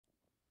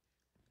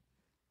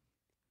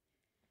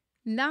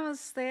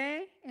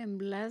Namaste and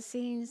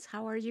blessings.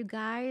 How are you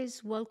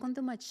guys? Welcome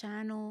to my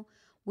channel,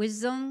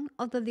 Wisdom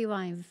of the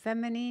Divine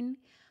Feminine.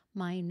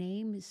 My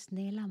name is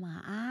Nela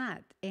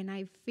Ma'at, and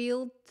I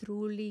feel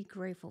truly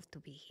grateful to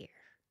be here.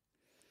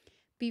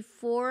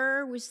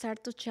 Before we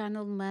start to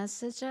channel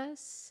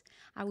messages,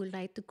 I would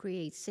like to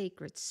create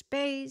sacred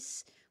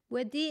space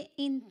with the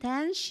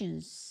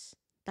intentions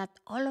that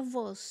all of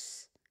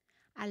us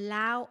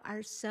allow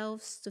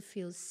ourselves to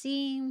feel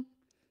seen,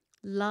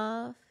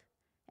 loved,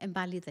 and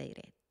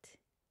validated.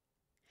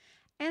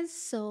 And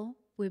so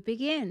we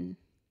begin.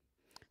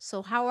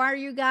 So, how are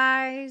you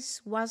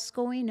guys? What's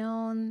going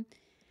on?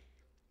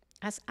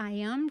 As I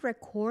am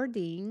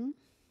recording,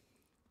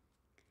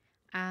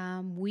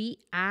 we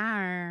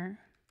are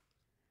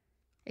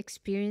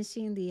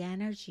experiencing the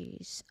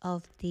energies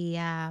of the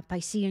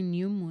Piscean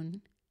new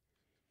moon.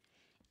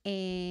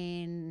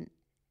 And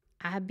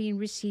I've been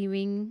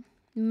receiving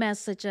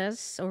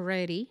messages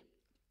already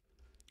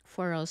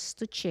for us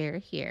to share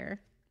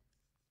here.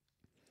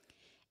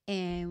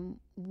 And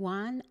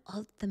one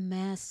of the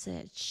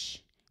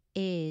message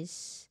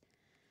is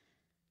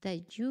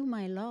that you,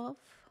 my love,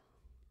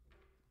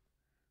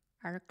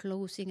 are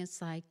closing a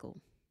cycle.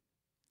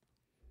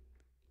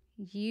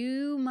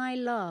 You, my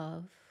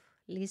love,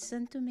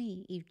 listen to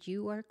me. If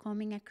you are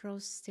coming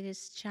across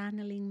these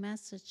channeling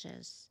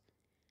messages,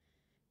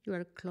 you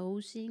are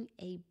closing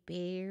a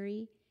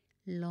very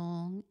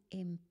long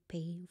and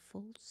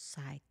painful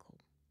cycle.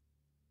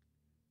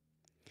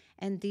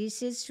 And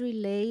this is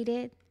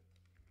related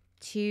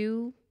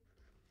to,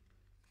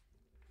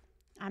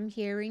 I'm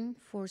hearing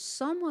for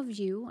some of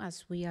you,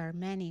 as we are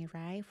many,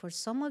 right? For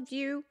some of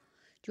you,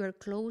 you are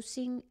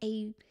closing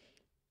a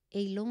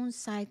long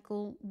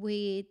cycle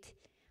with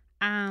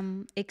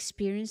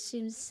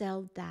experiencing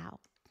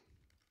self-doubt.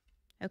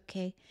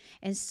 Okay,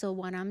 and so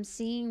what I'm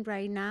seeing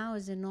right now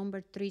is the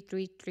number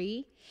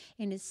 333,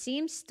 and it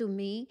seems to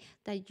me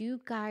that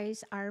you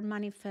guys are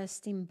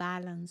manifesting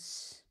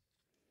balance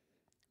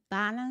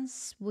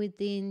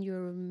within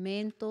your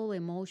mental,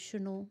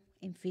 emotional,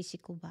 and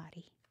physical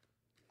body.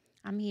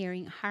 I'm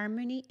hearing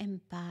harmony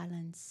and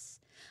balance.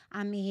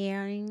 I'm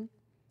hearing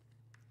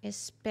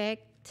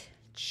expect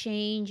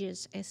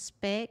changes,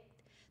 expect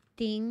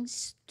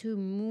things to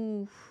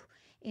move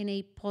in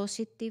a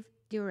positive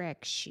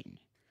direction.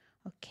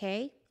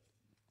 Okay?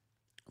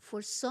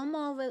 For some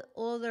of the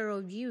other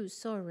of you,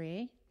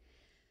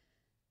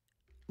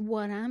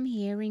 what I'm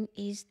hearing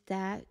is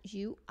that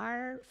you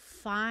are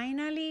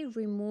finally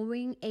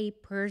removing a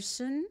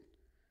person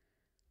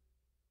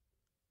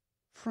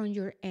from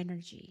your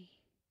energy.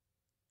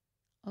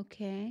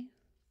 Okay?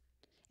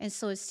 And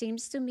so it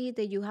seems to me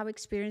that you have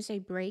experienced a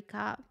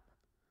breakup.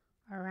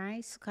 All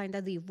right? So kind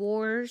of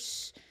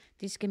divorce.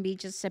 This can be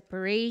just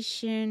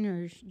separation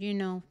or,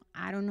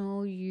 I don't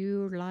know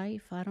your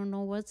life. I don't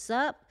know what's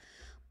up.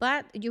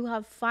 But you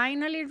have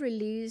finally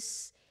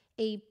released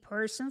a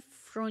person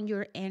from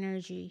your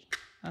energy.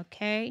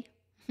 Okay?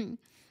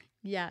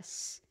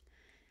 Yes.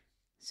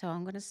 So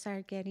I'm going to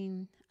start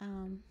getting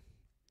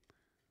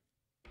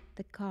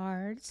the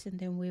cards and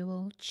then we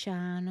will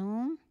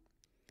channel.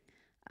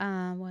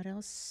 What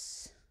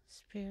else,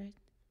 Spirit?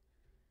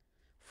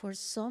 For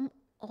some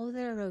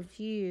other of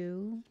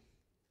you,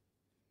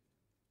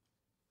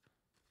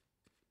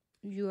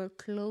 you are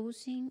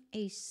closing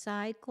a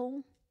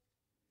cycle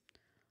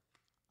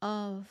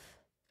of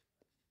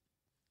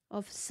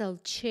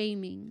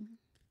self-shaming.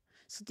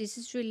 So this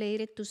is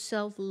related to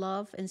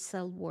self-love and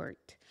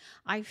self-worth.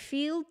 I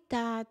feel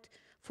that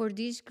for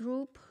this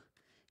group,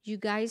 you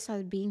guys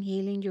have been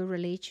healing your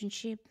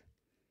relationship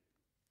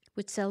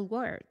with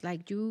self-worth.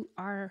 Like you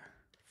are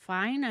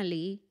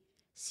finally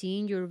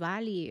seeing your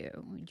value.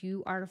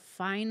 You are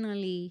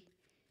finally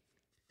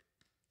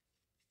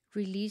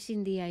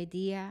releasing the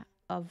idea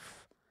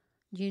of,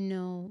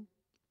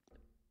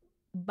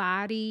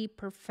 body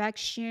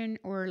perfection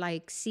or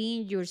like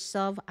seeing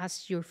yourself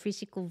as your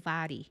physical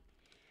body.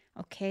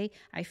 Okay?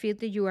 I feel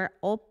that you are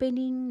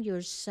opening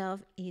yourself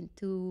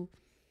into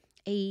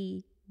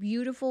a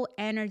beautiful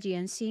energy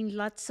and seeing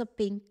lots of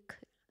pink.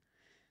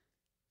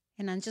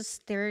 And I'm just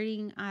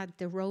staring at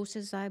the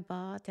roses I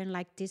bought, and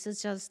like this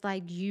is just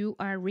like you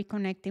are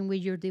reconnecting with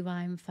your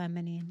divine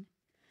feminine.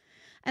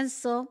 And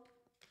so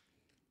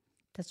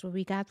that's what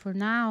we got for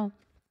now.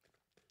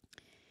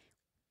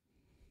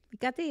 We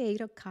got the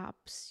 8 of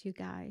Cups, you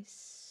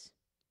guys.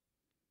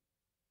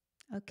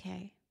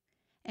 Okay.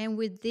 And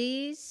with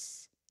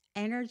this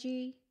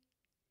energy,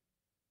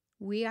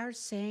 we are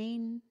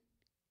saying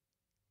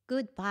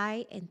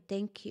goodbye and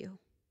thank you.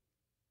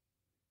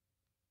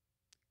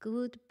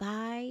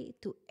 Goodbye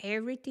to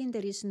everything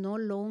that is no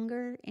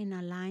longer in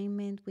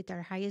alignment with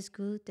our highest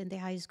good and the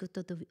highest good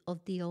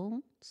of the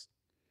owns.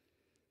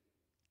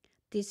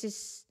 This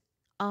is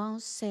all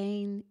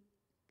saying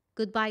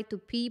goodbye to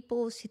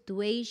people,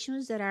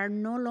 situations that are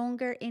no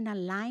longer in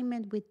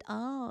alignment with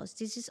us.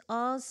 This is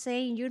all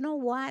saying, you know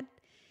what?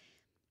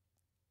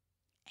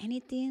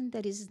 Anything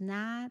that is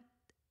not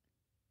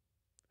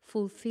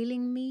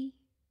fulfilling me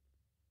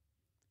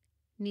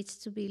needs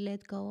to be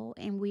let go,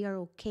 and we are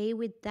okay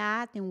with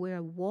that, and we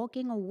are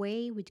walking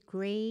away with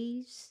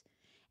grace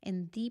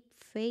and deep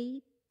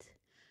faith,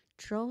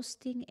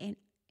 trusting and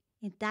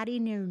in that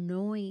inner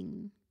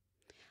knowing.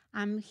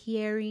 I'm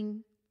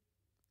hearing,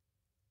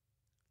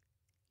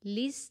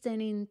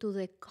 listening to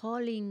the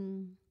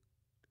calling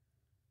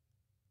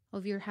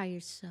of your higher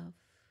self.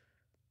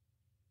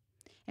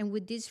 And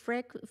with this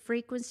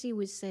frequency,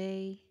 we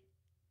say,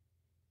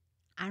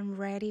 I'm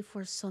ready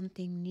for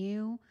something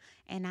new,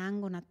 and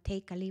I'm going to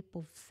take a leap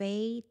of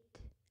faith.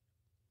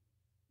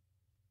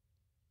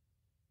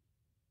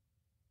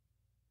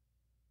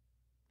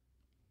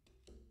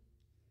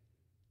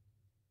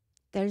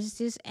 There's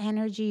this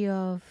energy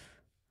of,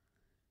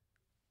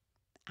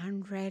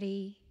 I'm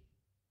ready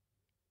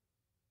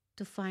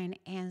to find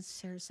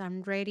answers.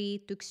 I'm ready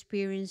to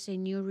experience a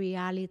new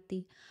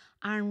reality.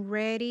 I'm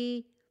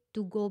ready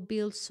to go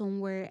build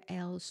somewhere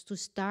else, to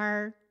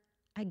start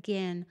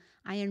again.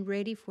 I am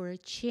ready for a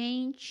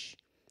change.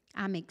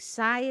 I'm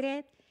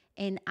excited.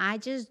 And I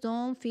just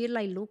don't feel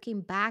like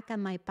looking back at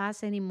my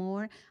past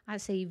anymore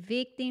as a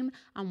victim.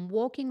 I'm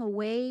walking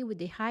away with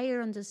the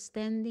higher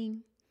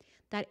understanding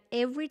that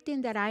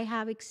everything that I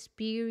have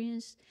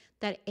experienced,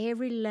 that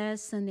every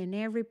lesson and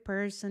every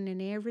person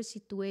and every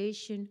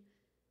situation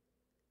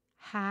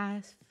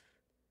has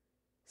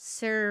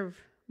served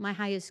my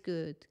highest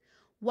good.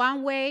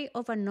 One way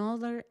or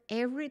another,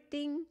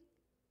 everything,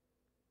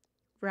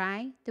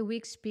 right, that we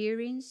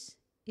experience,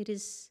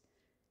 it's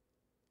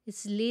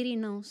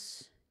leading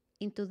us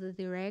into the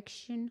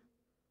direction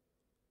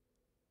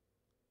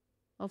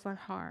of our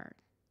heart.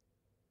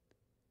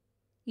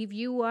 If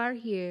you are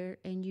here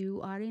and you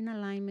are in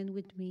alignment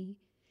with me,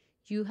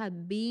 you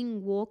have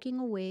been walking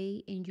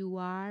away, and you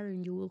are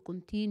and you will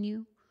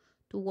continue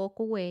to walk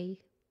away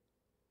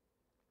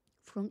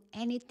from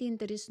anything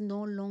that is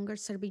no longer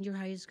serving your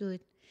highest good,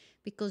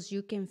 because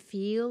you can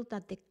feel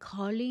that the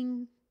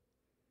calling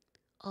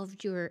of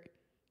your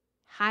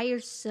higher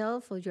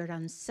self, of your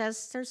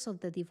ancestors, of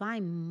the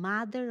divine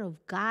mother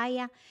of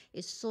Gaia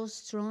is so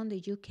strong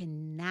that you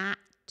cannot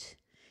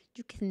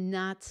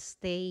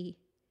stay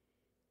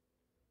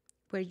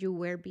where you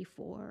were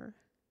before.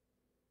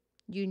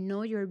 You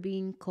know you're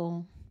being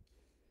called.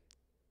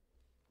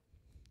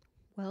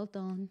 Well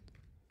done.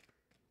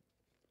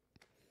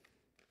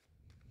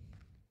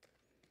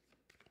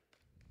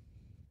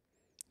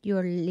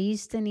 You're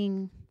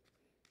listening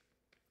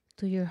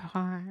to your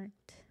heart.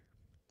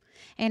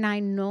 And I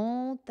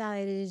know that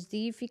it is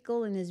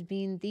difficult, and it's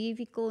been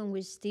difficult, and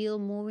we're still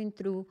moving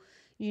through,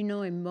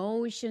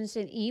 emotions.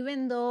 And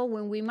even though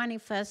when we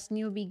manifest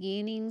new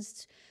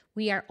beginnings,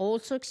 we are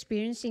also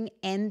experiencing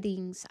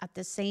endings at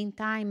the same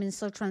time. And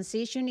so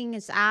transitioning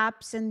is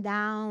ups and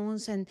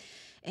downs, and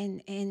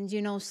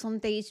some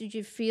days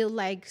you feel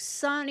like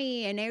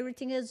sunny and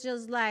everything is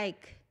just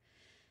like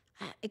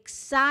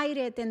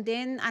excited, and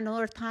then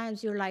another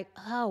times you're like,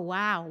 oh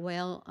wow,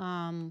 well,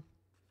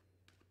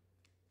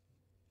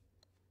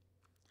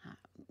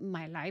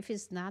 my life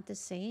is not the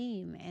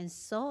same. And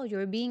so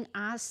you're being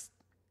asked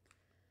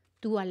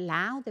to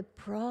allow the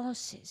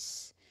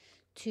process,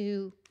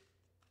 to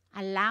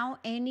allow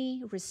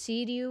any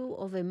residue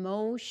of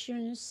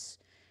emotions,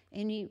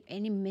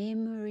 any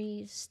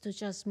memories to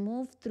just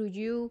move through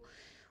you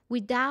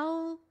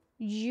without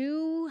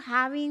you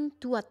having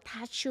to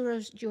attach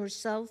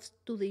yourself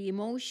to the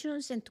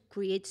emotions and to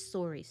create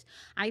stories.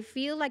 I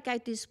feel like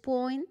at this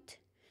point,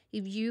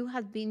 if you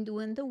have been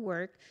doing the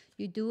work,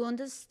 you do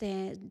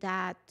understand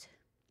that,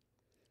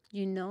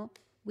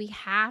 we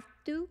have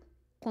to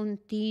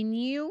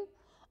continue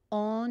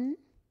on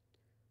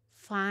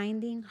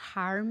finding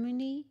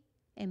harmony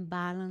and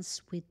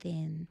balance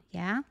within.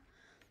 Yeah.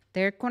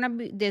 There's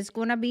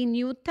gonna be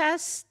new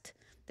tests.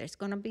 There's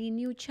gonna be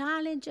new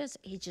challenges.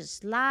 It's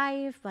just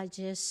life. But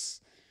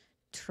just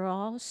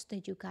trust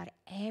that you got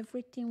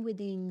everything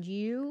within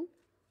you.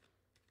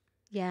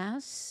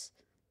 Yes.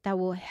 That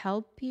will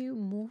help you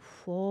move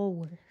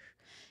forward.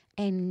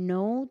 And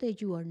know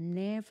that you are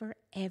never,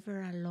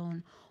 ever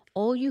alone.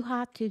 All you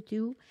have to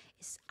do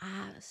is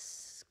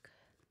ask.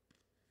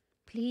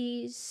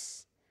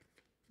 Please,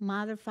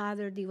 Mother,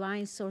 Father,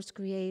 Divine Source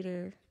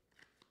Creator,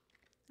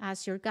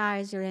 ask your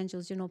guides, your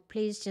angels,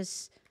 please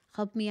just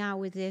help me out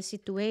with this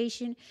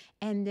situation.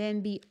 And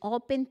then be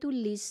open to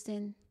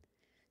listen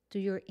to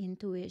your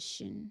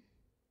intuition.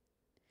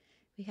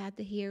 We had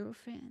the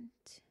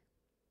Hierophant.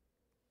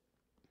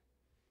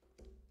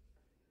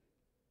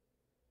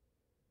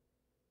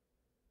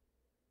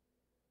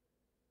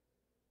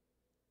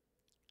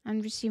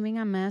 I'm receiving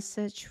a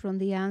message from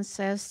the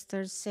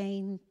ancestors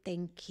saying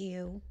thank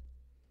you.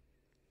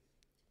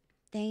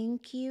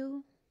 Thank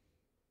you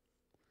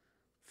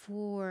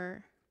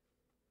for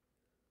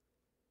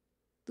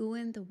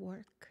doing the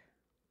work.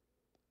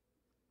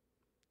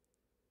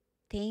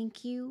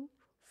 Thank you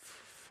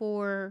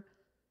for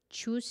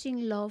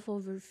choosing love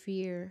over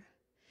fear.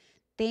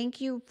 Thank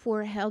you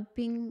for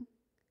helping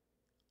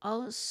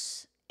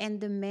us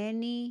and the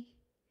many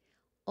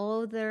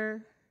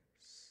other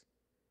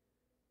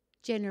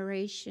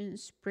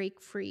generations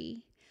break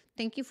free.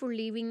 Thank you for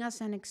leaving us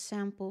an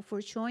example,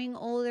 for showing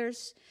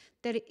others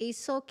that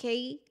it's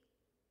okay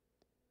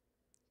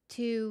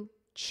to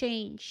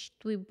change,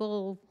 to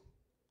evolve,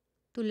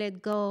 to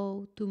let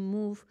go, to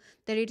move,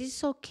 that it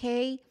is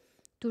okay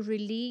to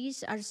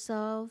release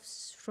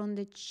ourselves from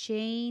the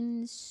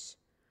chains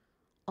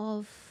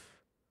of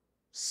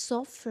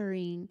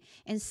suffering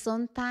and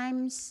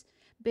sometimes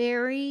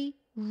very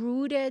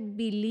rooted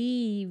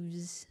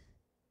beliefs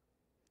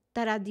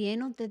that at the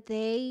end of the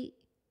day,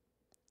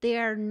 they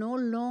are no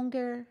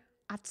longer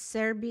at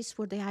service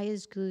for the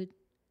highest good.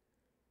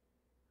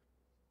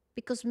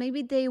 Because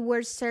maybe they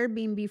were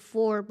serving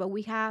before, but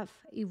we have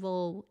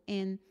evolved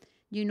and,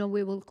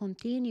 we will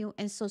continue.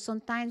 And so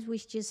sometimes we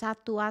just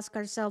have to ask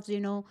ourselves,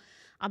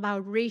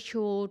 about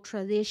ritual,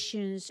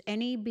 traditions,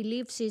 any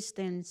belief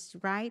systems,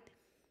 right?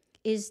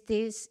 Is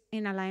this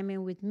in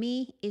alignment with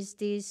me? Is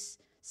this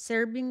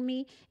serving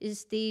me?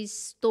 Is this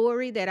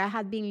story that I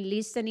have been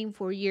listening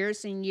for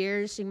years and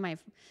years in my,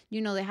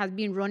 that has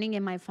been running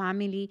in my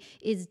family?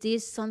 Is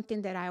this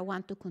something that I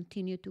want to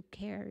continue to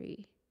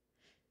carry?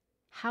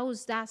 How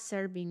is that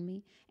serving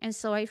me? And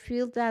so I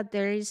feel that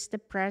there is the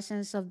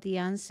presence of the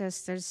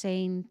ancestors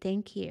saying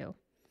thank you.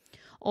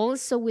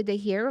 Also, with the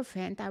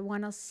Hierophant, I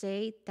want to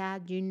say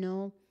that,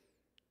 you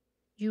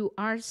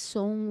are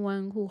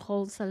someone who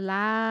holds a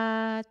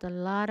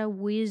lot of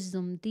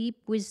wisdom,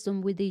 deep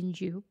wisdom within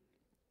you.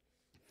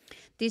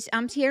 This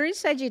I'm hearing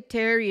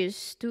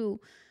Sagittarius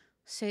too.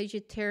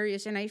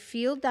 Sagittarius, and I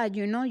feel that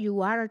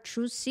you are a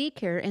true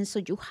seeker, and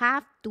so you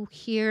have to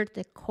hear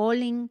the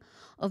calling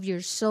of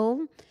your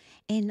soul,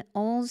 and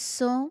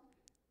also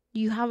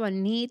you have a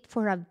need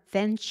for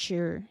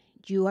adventure.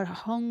 You are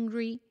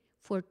hungry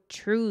for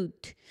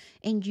truth,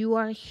 and you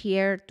are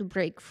here to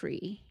break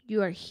free.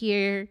 You are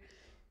here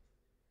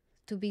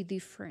to be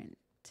different,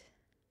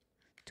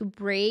 to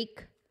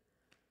break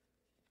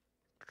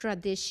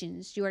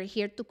traditions. You are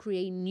here to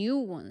create new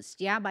ones.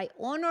 Yeah, by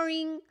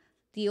honoring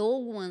the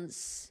old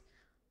ones.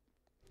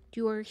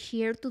 You are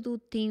here to do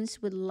things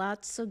with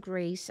lots of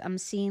grace. I'm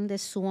seeing the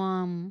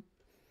swans.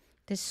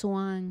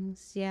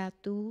 Yeah,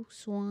 two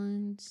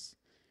swans.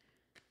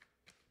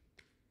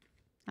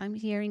 I'm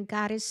hearing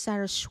Goddess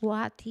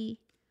Saraswati.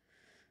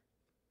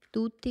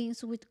 Do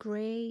things with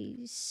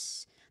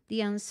grace.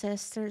 The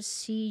ancestors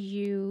see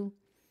you.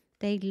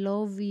 They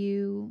love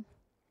you.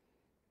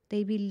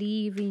 They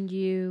believe in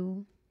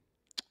you.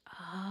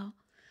 Oh,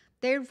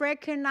 they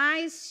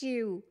recognize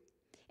you.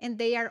 And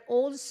they are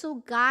also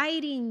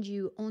guiding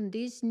you on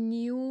this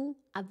new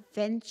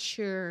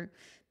adventure,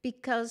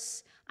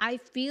 because I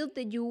feel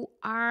that you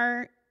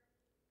are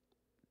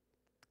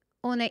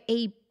on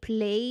a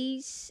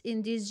place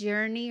in this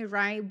journey,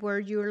 right, where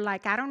you're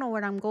like, I don't know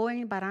where I'm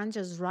going, but I'm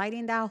just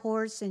riding that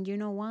horse. And you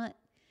know what?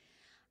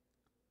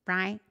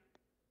 Right?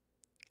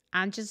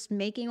 I'm just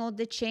making all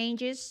the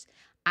changes.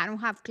 I don't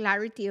have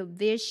clarity of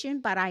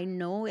vision, but I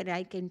know that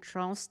I can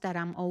trust that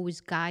I'm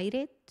always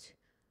guided.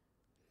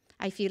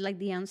 I feel like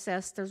the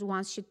ancestors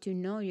want you to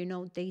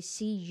know, they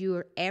see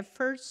your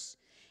efforts,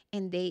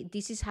 and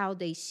this is how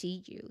they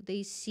see you.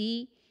 They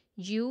see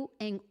you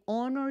and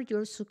honor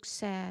your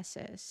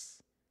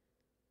successes.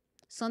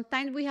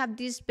 Sometimes we have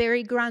these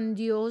very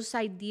grandiose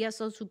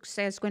ideas of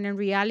success, when in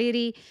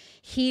reality,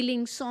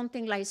 healing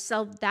something like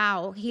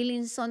self-doubt,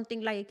 healing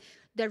something like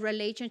the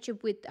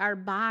relationship with our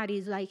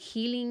bodies, like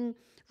healing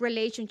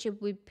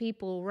relationship with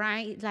people,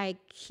 right? Like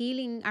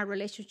healing our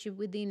relationship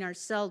within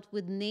ourselves,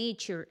 with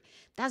nature.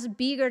 That's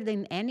bigger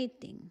than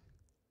anything.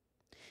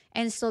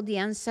 And so the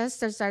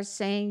ancestors are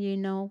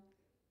saying,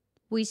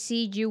 we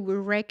see you, we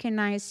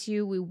recognize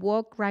you, we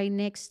walk right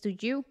next to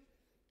you.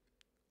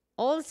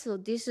 Also,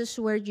 this is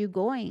where you're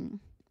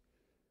going.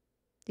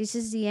 This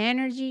is the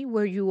energy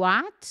where you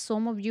at.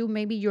 Some of you,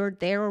 maybe you're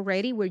there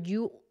already, where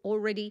you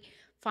already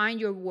find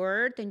your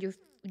worth, and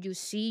you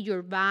see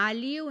your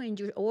value, and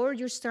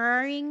you're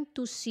starting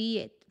to see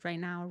it right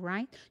now,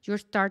 right? You're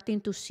starting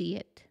to see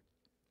it.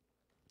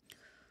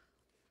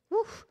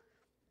 Whew.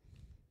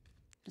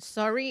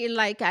 Sorry,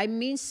 like I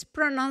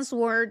mispronounce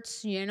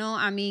words,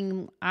 I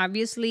mean,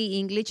 obviously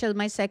English is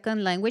my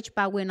second language,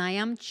 but when I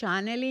am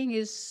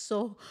channeling,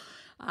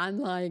 I'm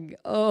like,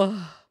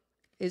 oh,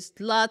 it's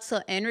lots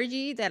of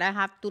energy that I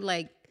have to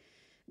like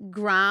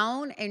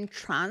ground and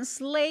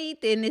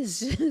translate, and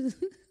it's just,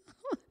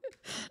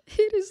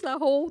 it is the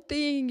whole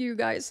thing, you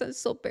guys, and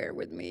so bear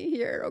with me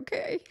here,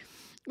 okay?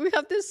 We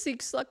have the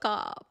Six of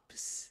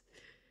Cups.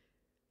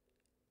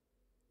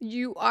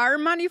 You are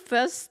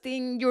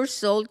manifesting your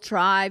soul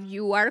tribe.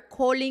 You are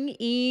calling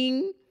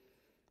in.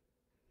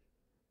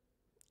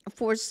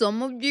 For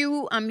some of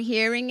you, I'm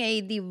hearing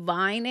a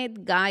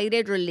divine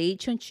guided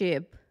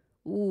relationship.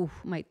 Ooh,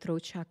 my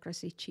throat chakra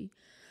is itchy.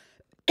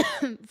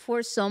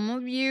 For some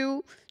of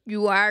you,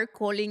 you are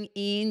calling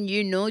in,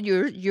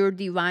 your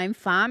divine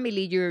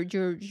family,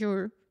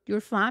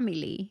 your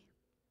family.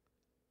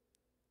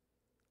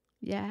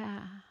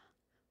 Yeah.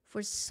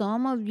 For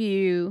some of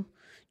you,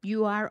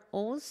 you are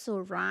also,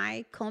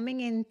 right,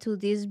 coming into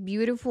this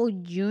beautiful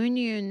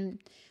union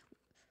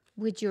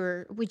with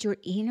your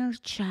inner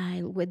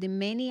child, with the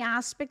many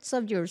aspects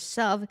of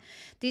yourself.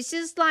 This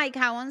is like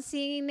how I'm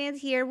seeing it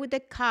here with the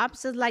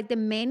cups. It's like the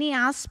many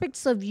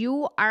aspects of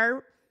you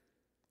are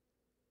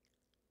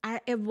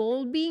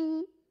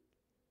evolving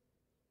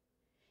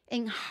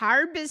and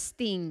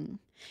harvesting.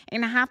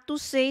 And I have to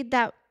say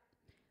that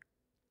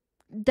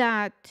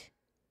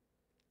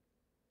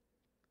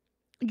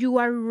you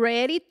are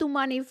ready to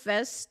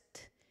manifest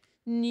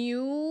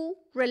new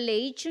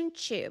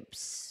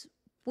relationships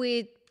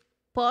with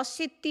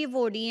positive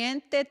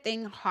oriented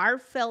and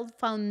heartfelt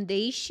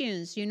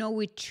foundations,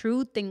 with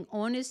truth and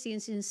honesty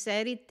and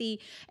sincerity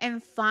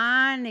and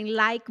fun and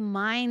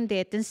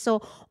like-minded. And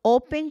so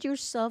open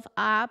yourself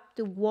up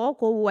to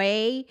walk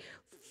away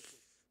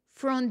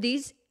from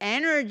this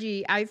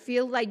energy. I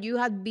feel like you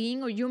have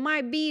been, or you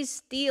might be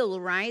still,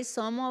 right?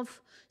 Some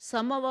of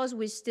us,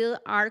 we still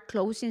are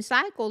closing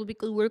cycles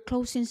because we're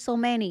closing so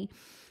many.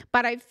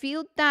 But I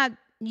feel that,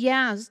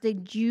 yes,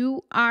 that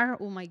you are,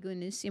 oh my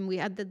goodness, and we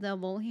had the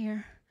double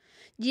here.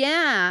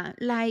 Yeah,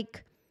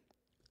 like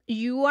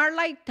you are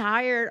like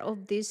tired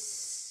of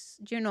this,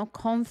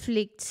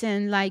 conflicts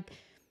and like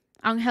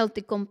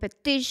unhealthy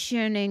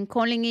competition and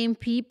calling in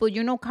people,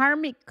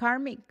 karmic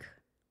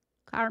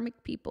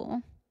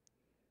people.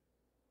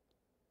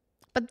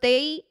 But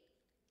they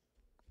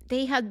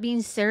have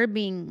been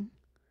serving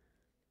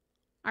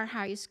our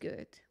highest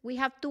good. We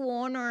have to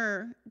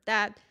honor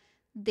that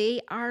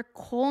they are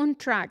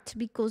contracts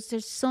because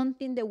there's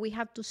something that we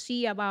have to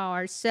see about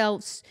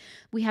ourselves.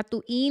 We have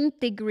to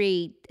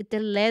integrate the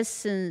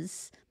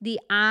lessons, the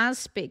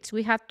aspects.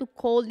 We have to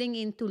call them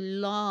into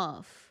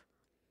love.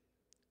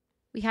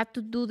 We have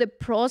to do the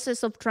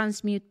process of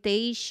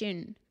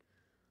transmutation,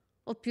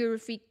 of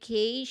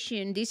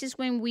purification. This is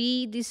when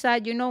we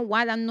decide, you know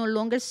what, I'm no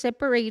longer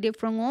separated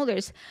from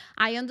others.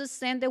 I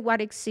understand that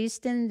what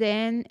exists in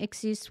them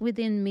exists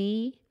within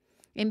me.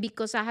 And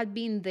because I had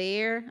been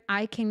there,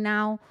 I can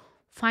now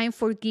find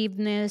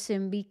forgiveness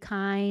and be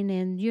kind.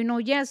 And,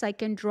 yes, I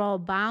can draw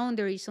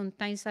boundaries.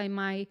 Sometimes I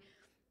might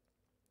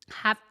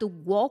have to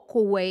walk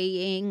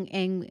away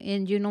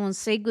and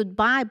say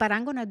goodbye, but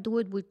I'm going to do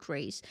it with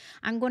grace.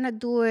 I'm going to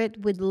do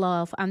it with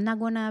love. I'm not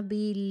going to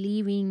be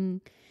leaving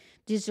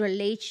these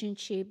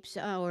relationships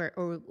or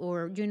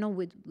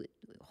with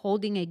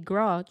holding a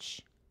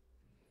grudge.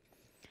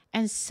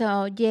 And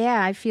so,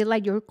 yeah, I feel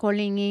like you're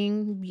calling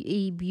in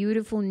a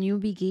beautiful new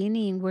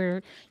beginning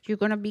where you're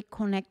going to be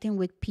connecting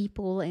with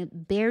people and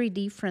very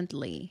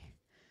differently.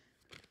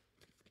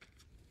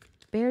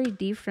 Very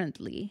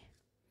differently.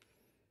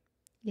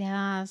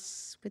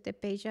 Yes, with the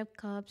Page of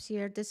Cups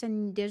here,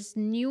 there's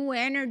new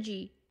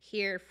energy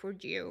here for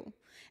you.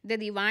 The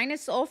divine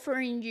is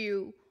offering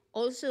you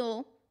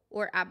also,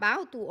 or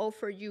about to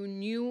offer you,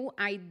 new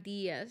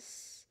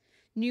ideas,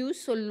 new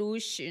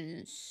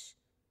solutions.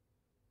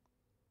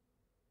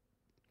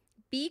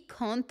 Be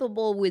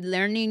comfortable with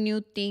learning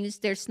new things.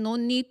 There's no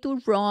need to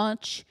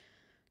rush,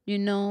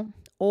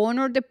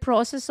 honor the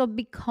process of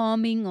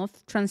becoming, of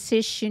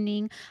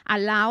transitioning.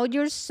 Allow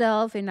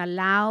yourself and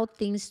allow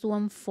things to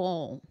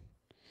unfold.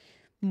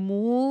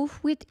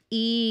 Move with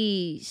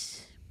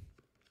ease.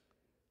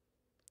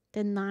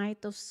 The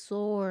Knight of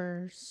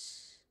Swords.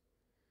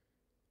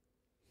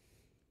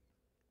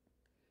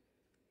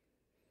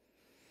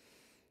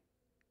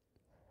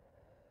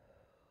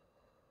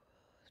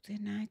 The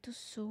Knight of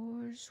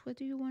Swords. What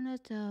do you want to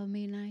tell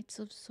me, Knights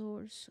of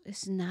Swords?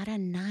 It's not a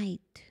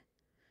knight.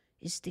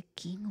 It's the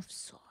King of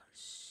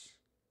Swords.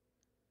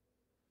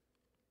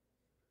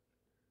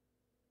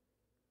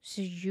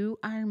 So you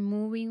are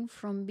moving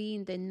from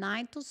being the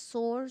Knight of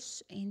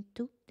Swords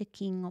into the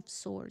King of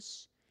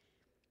Swords.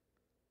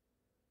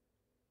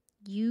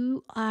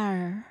 You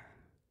are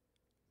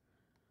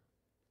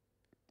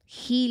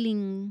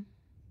healing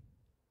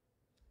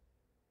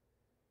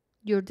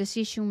your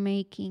decision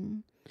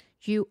making.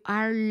 You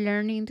are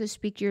learning to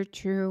speak your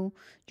truth.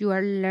 You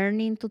are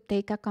learning to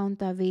take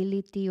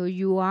accountability, or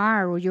you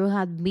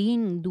have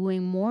been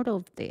doing more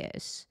of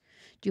this.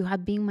 You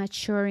have been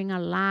maturing a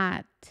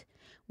lot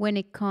when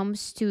it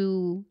comes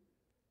to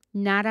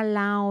not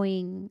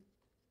allowing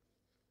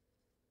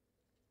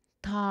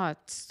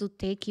thoughts to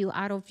take you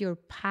out of your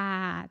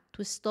path,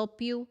 to stop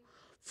you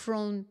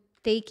from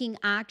taking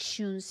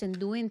actions and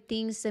doing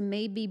things that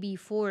maybe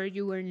before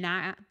you would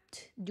not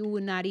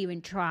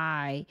even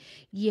try.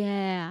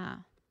 Yeah.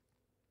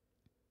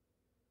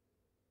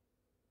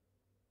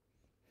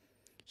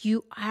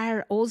 You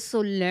are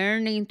also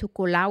learning to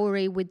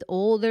collaborate with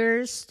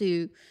others,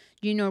 to,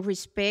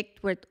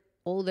 respect what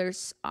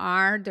others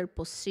are, their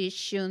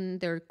position,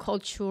 their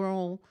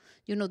cultural,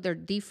 their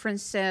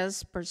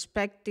differences,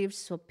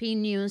 perspectives,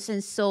 opinions.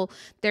 And so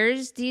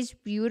there's this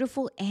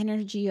beautiful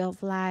energy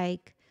of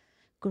like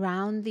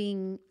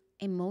grounding,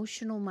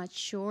 emotional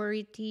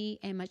maturity,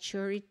 and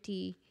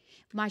maturity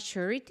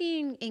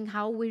in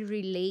how we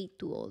relate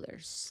to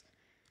others.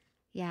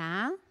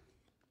 Yeah.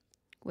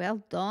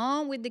 Well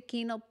done with the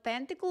King of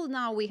Pentacles.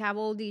 Now we have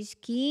all these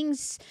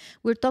kings.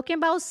 We're talking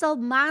about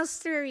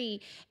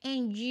self-mastery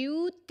and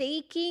you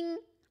taking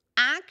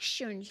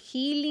action,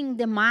 healing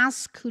the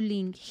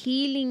masculine,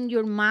 healing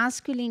your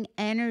masculine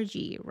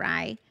energy,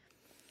 right?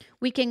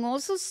 We can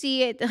also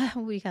see it.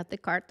 We have the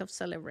card of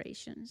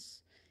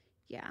celebrations.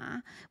 Yeah,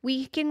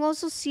 we can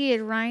also see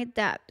it, right?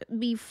 That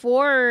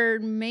before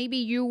maybe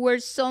you were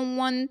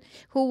someone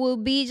who will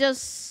be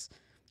just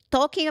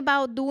talking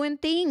about doing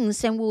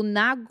things and will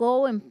not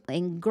go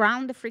and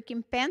ground the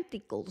freaking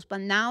pentacles.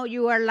 But now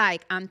you are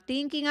like, I'm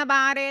thinking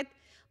about it.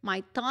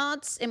 My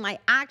thoughts and my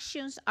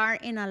actions are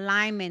in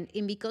alignment.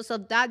 And because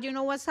of that, you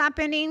know what's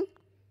happening?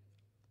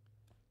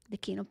 The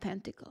King of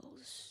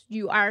Pentacles.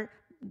 You are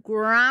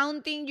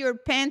grounding your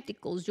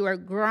pentacles. You are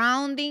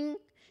grounding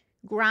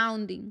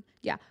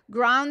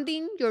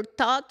your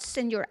thoughts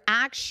and your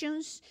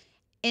actions.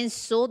 And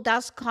so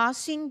that's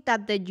causing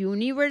that the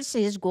universe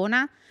is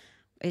gonna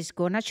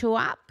show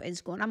up.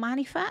 It's gonna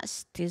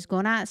manifest. It's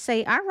gonna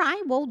say, all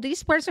right, well,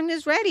 this person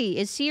is ready,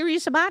 is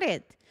serious about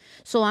it.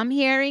 So I'm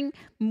hearing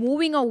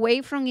moving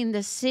away from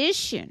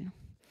indecision.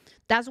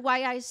 That's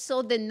why I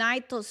saw the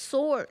Knight of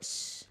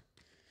Swords,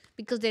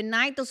 because the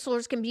Knight of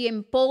Swords can be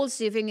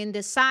impulsive and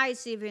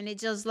indecisive, and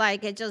the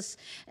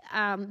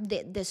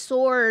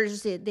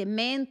swords, the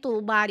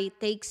mental body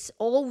takes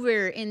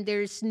over, and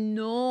there's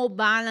no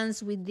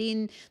balance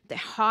within the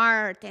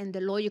heart and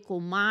the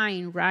logical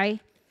mind, right?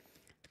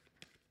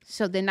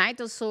 So the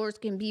Knight of Swords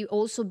can be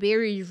also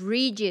very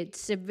rigid,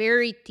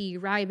 severity,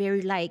 right?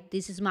 Very like,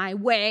 this is my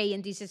way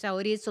and this is how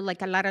it is. So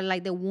like a lot of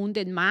like the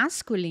wounded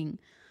masculine.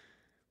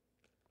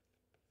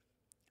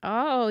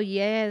 Oh,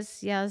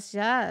 yes, yes,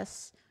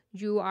 yes.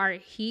 You are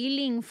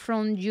healing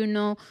from,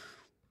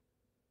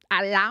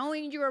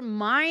 allowing your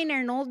mind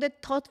and all the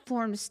thought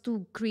forms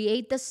to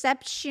create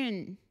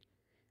deception.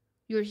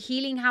 You're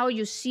healing how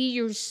you see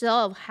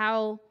yourself,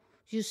 how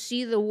you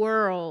see the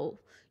world.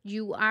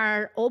 You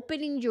are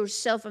opening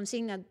yourself. I'm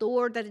seeing a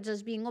door that is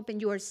just being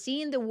opened. You are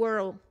seeing the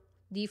world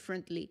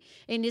differently.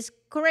 And it's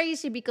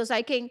crazy because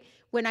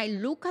when I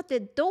look at the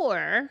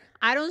door,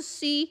 I don't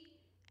see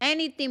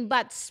anything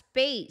but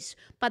space.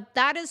 But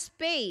that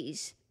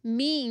space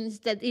means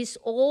that it's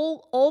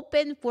all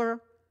open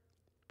for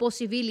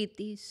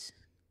possibilities.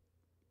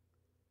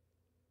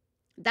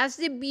 That's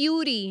the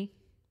beauty,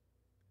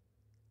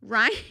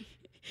 right?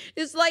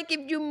 It's like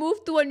if you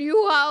move to a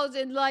new house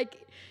and like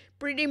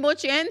pretty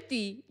much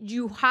empty,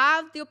 you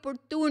have the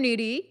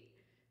opportunity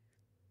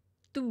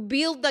to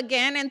build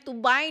again and to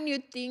buy new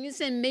things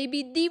and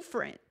maybe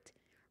different,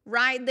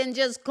 right? Than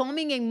just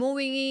coming and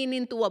moving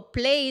into a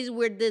place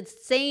where the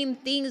same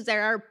things that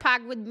are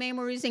packed with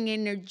memories and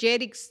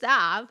energetic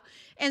stuff.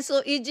 And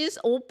so it's just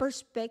all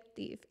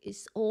perspective.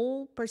 It's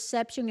all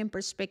perception and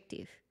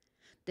perspective.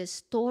 The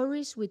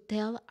stories we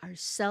tell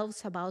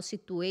ourselves about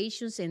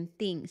situations and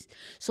things.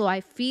 So I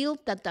feel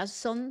that that's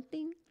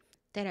something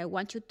that I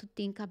want you to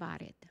think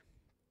about it.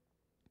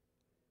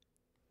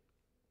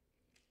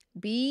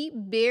 Be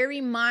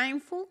very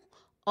mindful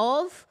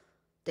of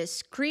the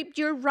script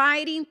you're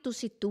writing to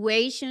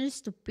situations,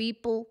 to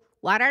people.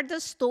 What are the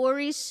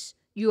stories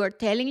you are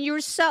telling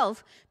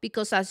yourself?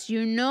 Because as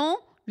you know,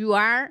 you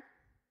are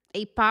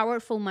a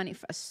powerful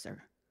manifester.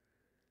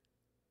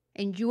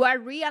 And you are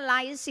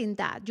realizing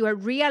that. You are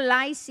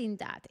realizing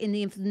that. And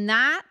if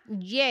not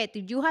yet,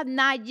 if you have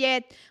not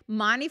yet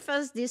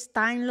manifest this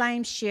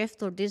timeline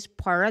shift or this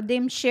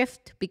paradigm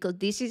shift, because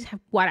this is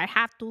what I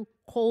have to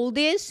call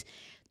this,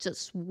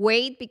 just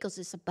wait, because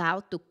it's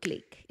about to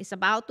click. It's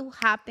about to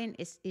happen.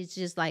 It's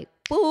just like,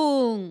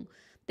 boom,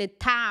 the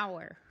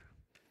tower.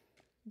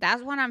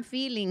 That's what I'm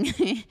feeling.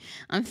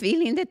 I'm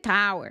feeling the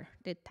tower.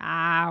 The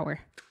tower.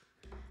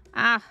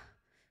 Ah,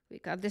 we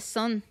got the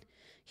sun.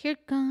 Here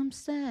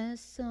comes the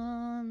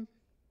sun.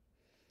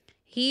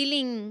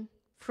 Healing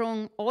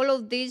from all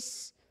of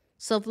these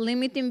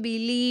self-limiting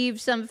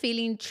beliefs. I'm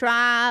feeling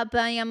trapped.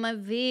 I am a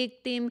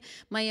victim.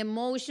 My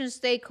emotions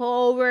take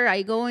over.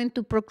 I go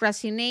into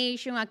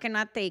procrastination. I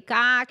cannot take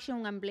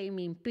action. I'm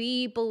blaming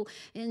people.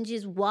 And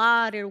just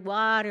water.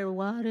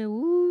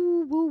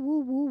 Woo, woo,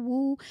 woo, woo,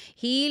 woo.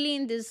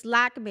 Healing this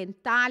lack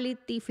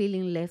mentality,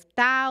 feeling left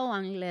out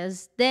and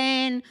less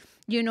than.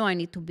 I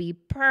need to be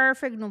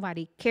perfect.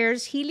 Nobody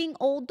cares. Healing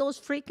all those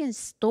freaking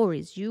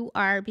stories. You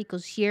are,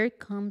 because here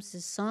comes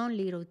the sun,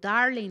 little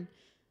darling.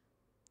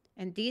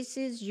 And this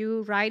is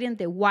you riding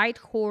the white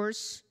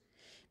horse,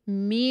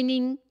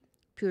 meaning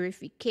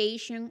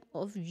purification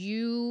of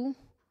you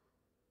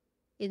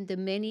in the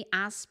many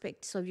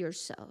aspects of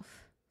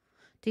yourself.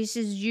 This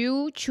is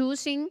you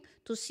choosing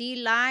to see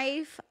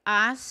life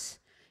as,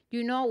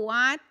 you know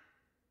what?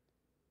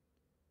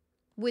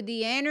 With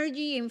the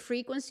energy and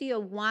frequency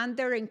of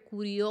wonder and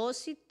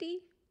curiosity,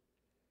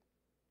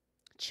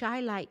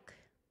 childlike,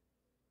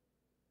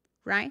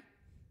 right?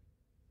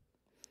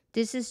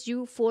 This is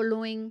you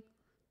following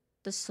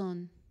the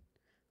sun.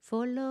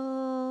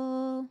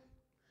 Follow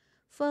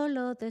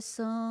the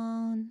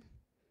sun.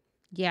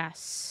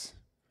 Yes.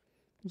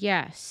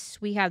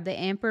 We have the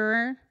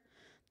Emperor,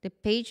 the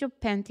Page of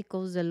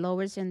Pentacles, the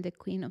Lovers, and the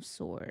Queen of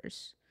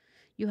Swords.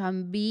 You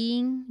have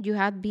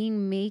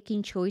been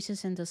making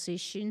choices and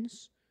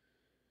decisions,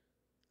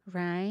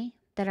 right,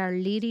 that are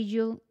leading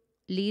you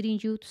leading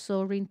you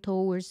soaring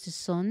towards the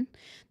sun.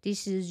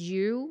 This is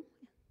you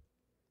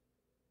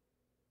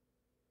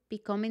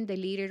becoming the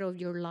leader of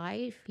your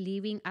life,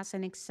 living as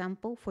an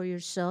example for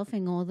yourself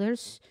and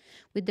others.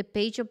 With the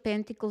Page of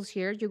Pentacles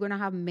here, you're going to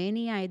have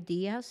many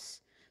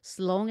ideas.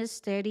 Slow and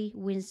steady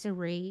wins the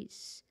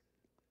race.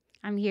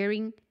 I'm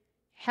hearing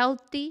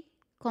healthy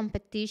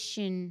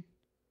competition.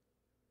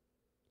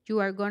 You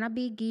are going to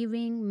be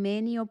giving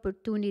many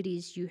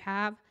opportunities. You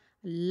have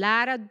a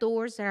lot of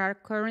doors that are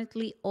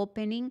currently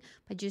opening,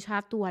 but you just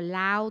have to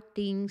allow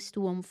things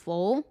to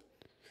unfold.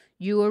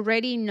 You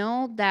already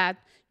know that,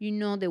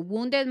 the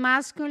wounded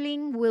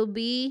masculine will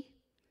be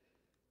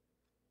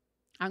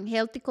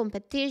unhealthy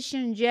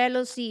competition,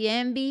 jealousy,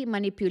 envy,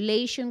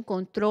 manipulation,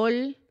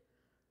 control,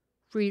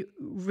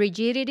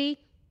 rigidity,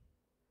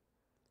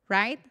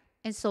 right?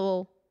 And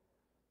so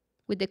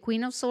with the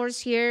Queen of Swords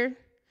here,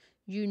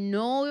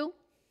 I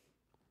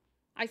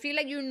feel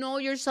like you know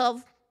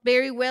yourself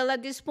very well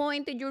at this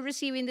point that you're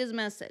receiving this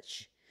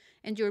message.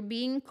 And you're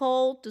being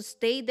called to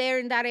stay there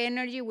in that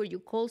energy where you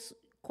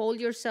call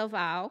yourself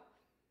out.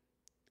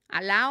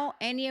 Allow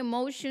any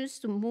emotions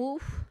to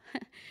move.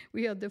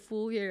 We have the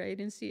Fool here. I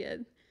didn't see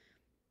it.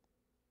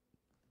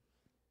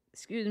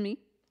 Excuse me.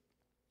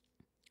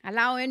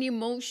 Allow any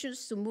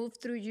emotions to move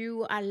through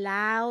you.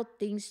 Allow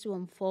things to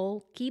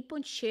unfold. Keep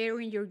on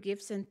sharing your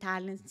gifts and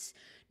talents.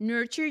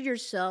 Nurture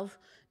yourself.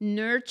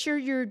 Nurture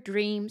your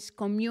dreams.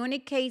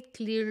 Communicate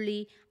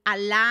clearly.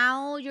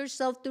 Allow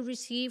yourself to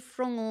receive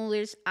from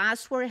others.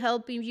 Ask for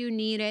help if you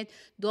need it.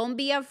 Don't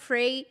be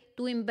afraid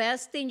to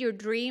invest in your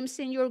dreams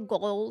and your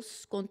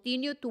goals.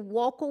 Continue to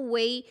walk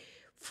away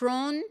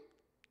from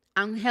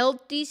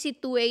unhealthy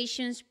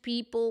situations,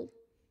 people.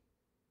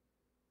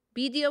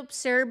 Be the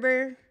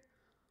observer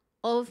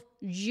of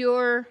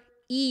your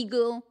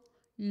ego.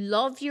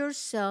 Love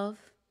yourself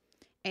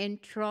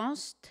and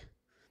trust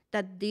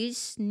that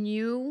this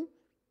new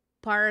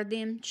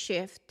paradigm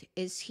shift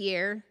is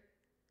here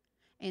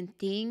and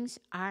things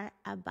are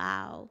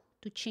about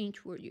to change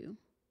for you.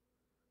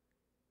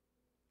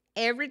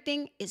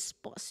 Everything is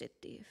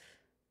positive.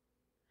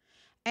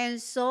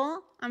 And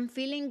so I'm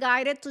feeling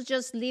guided to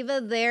just leave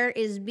it there.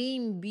 It's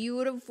being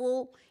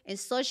beautiful.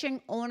 It's such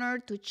an honor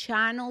to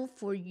channel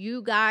for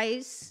you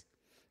guys.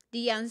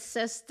 The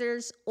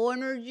ancestors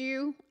honor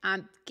you.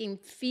 I can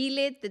feel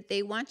it, that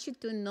they want you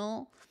to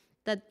know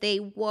that they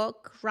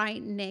walk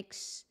right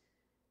next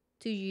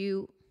to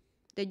you,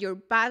 that your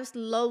past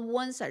loved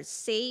ones are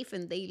safe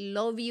and they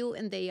love you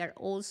and they are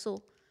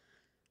also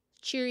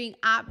cheering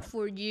up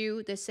for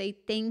you. They say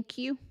thank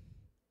you.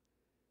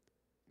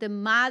 The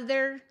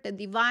mother, the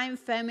divine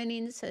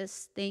feminine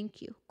says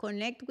thank you.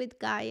 Connect with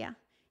Gaia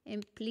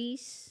and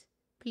please,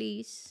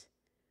 please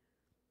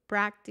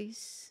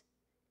practice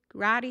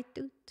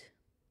gratitude.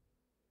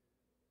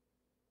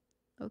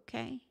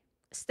 Okay?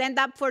 Stand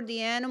up for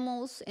the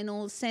animals and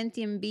all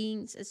sentient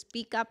beings.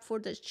 Speak up for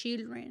the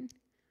children.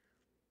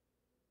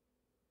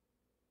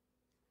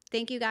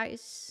 Thank you,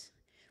 guys.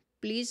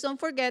 Please don't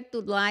forget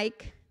to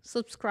like,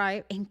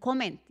 subscribe, and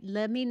comment.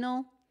 Let me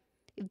know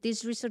if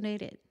this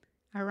resonated.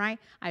 All right?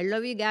 I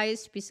love you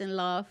guys. Peace and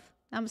love.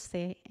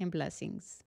 Namaste and blessings.